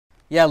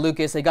Yeah,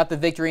 Lucas, they got the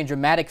victory in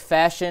dramatic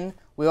fashion.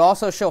 We'll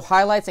also show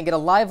highlights and get a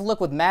live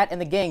look with Matt and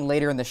the gang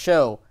later in the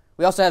show.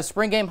 We also have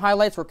spring game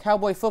highlights where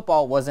Cowboy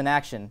football was in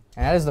action.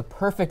 And that is the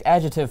perfect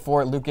adjective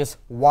for it, Lucas.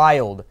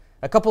 Wild.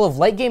 A couple of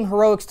late game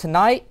heroics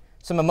tonight,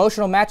 some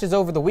emotional matches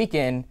over the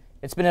weekend.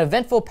 It's been an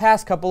eventful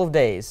past couple of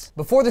days.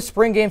 Before the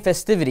spring game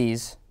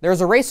festivities, there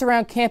was a race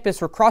around campus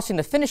where crossing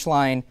the finish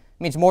line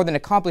means more than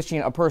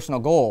accomplishing a personal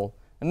goal.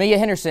 Amelia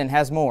Henderson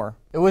has more.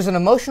 It was an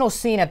emotional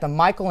scene at the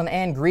Michael and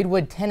Ann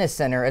Greenwood Tennis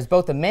Center as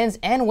both the men's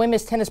and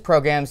women's tennis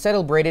programs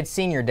celebrated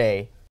Senior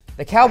Day.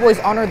 The Cowboys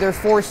honored their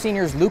four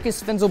seniors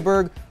Lucas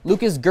Finzelberg,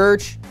 Lucas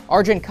Gertsch,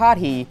 Arjun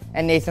Kadhi,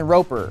 and Nathan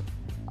Roper.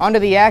 Onto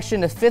the action,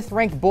 the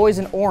 5th-ranked boys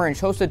in orange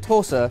hosted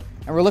Tulsa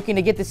and were looking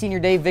to get the Senior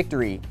Day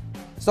victory.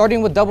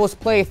 Starting with doubles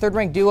play,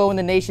 3rd-ranked duo in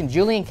the nation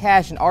Julian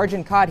Cash and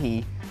Arjun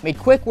Kadhi made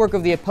quick work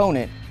of the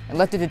opponent and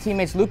left it to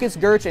teammates Lucas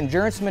Gertsch and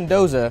Jurance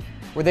Mendoza,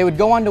 where they would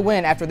go on to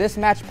win after this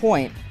match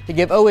point to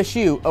give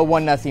OSU a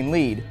 1-0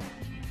 lead.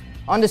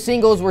 On to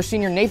singles, where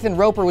senior Nathan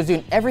Roper was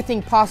doing everything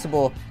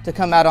possible to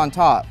come out on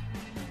top.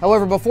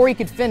 However, before he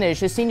could finish,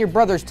 his senior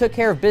brothers took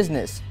care of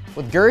business,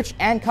 with Gertsch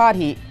and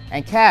Kadhi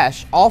and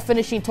Cash all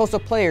finishing Tulsa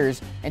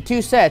players in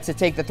 2 sets to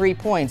take the 3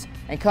 points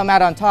and come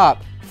out on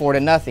top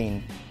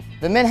 4-0.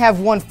 The men have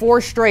won 4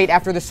 straight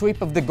after the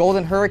sweep of the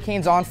Golden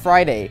Hurricanes on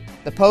Friday.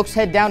 The Pokes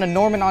head down to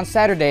Norman on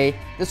Saturday.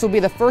 This will be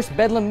the first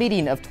Bedlam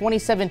meeting of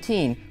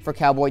 2017 for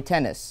Cowboy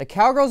tennis. The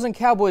Cowgirls and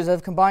Cowboys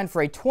have combined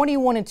for a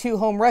 21-2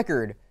 home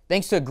record,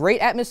 thanks to a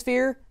great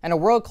atmosphere and a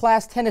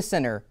world-class tennis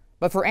center.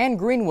 But for Ann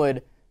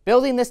Greenwood,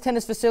 building this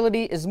tennis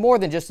facility is more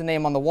than just a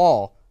name on the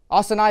wall.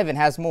 Austin Ivan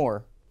has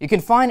more. You can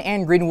find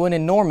Ann Greenwood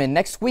in Norman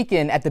next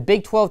weekend at the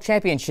Big 12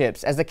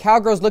 Championships as the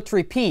Cowgirls look to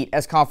repeat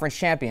as conference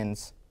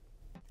champions.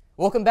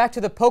 Welcome back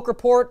to the Poke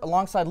Report.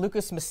 Alongside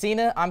Lucas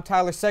Messina, I'm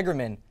Tyler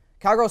Segerman.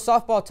 Cowgirls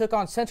softball took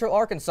on Central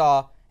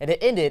Arkansas, and it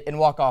ended in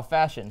walk-off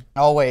fashion.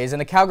 Always, and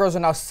the Cowgirls are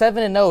now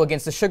 7-0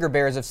 against the Sugar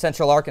Bears of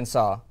Central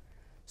Arkansas.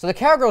 So the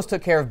Cowgirls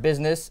took care of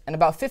business, and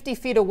about 50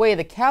 feet away,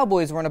 the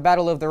Cowboys were in a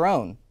battle of their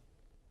own.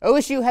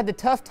 OSU had the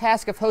tough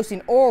task of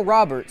hosting Oral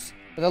Roberts,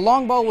 but the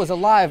long ball was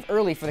alive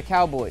early for the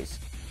Cowboys.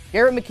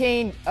 Garrett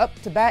McCain up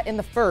to bat in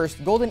the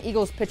first. Golden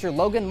Eagles pitcher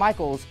Logan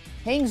Michaels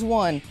hangs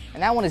one,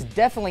 and that one is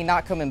definitely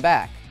not coming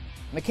back.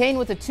 McCain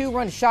with a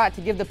 2-run shot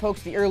to give the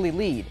Pokes the early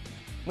lead.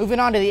 Moving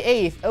on to the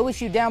 8th,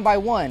 OSU down by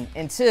 1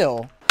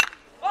 until...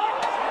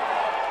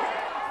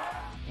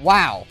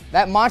 Wow,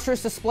 that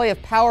monstrous display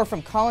of power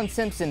from Colin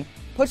Simpson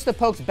puts the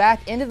Pokes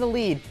back into the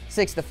lead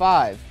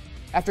 6-5.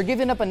 After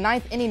giving up a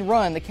 9th-inning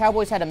run, the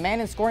Cowboys had a man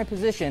in scoring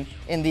position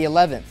in the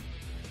 11th.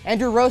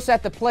 Andrew Rose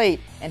at the plate,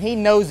 and he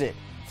knows it.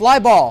 Fly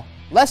ball,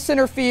 left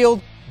center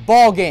field,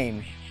 ball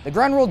game. The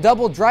ground rule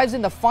double drives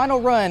in the final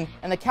run,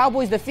 and the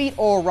Cowboys defeat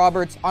Oral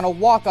Roberts on a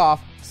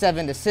walk-off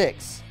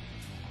 7-6.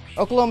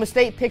 Oklahoma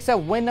State picks up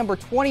win number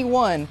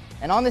 21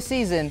 and on the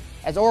season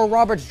as Oral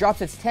Roberts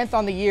drops its 10th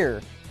on the year.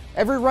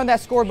 Every run that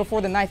scored before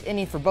the 9th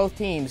inning for both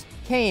teams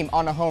came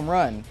on a home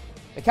run.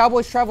 The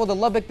Cowboys travel to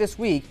Lubbock this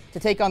week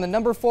to take on the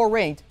number 4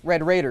 ranked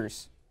Red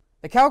Raiders.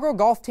 The Cowgirl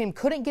golf team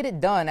couldn't get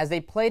it done as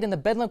they played in the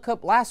Bedlam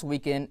Cup last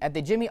weekend at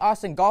the Jimmy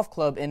Austin Golf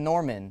Club in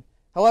Norman.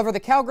 However, the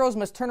Cowgirls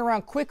must turn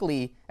around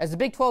quickly as the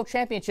Big 12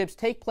 Championships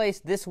take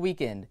place this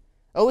weekend.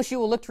 OSU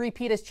will look to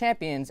repeat as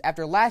champions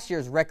after last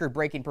year's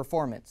record-breaking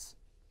performance.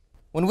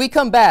 When we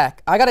come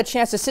back, I got a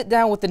chance to sit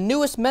down with the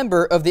newest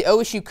member of the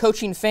OSU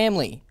coaching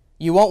family.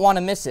 You won't want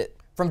to miss it.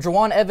 From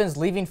Jawan Evans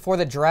leaving for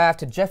the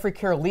draft to Jeffrey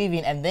Carroll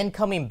leaving and then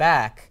coming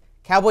back,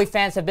 Cowboy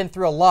fans have been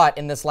through a lot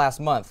in this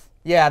last month.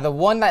 Yeah, the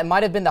one that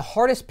might have been the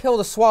hardest pill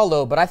to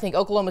swallow, but I think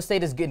Oklahoma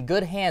State is in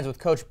good hands with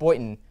Coach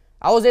Boynton.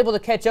 I was able to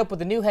catch up with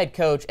the new head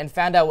coach and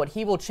found out what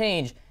he will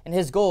change in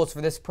his goals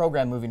for this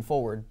program moving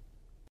forward.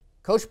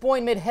 Coach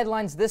Boynton made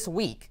headlines this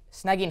week,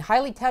 snagging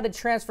highly touted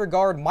transfer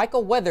guard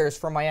Michael Weathers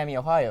from Miami,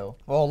 Ohio.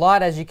 Well, a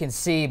lot as you can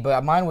see,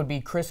 but mine would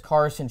be Chris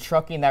Carson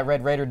trucking that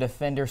Red Raider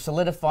defender,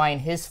 solidifying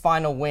his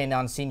final win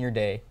on Senior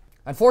Day.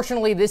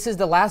 Unfortunately, this is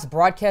the last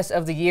broadcast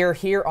of the year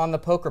here on the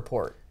Poke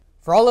Report.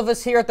 For all of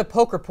us here at the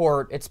Poke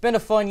Report, it's been a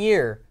fun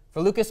year.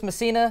 For Lucas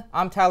Messina,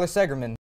 I'm Tyler Segerman.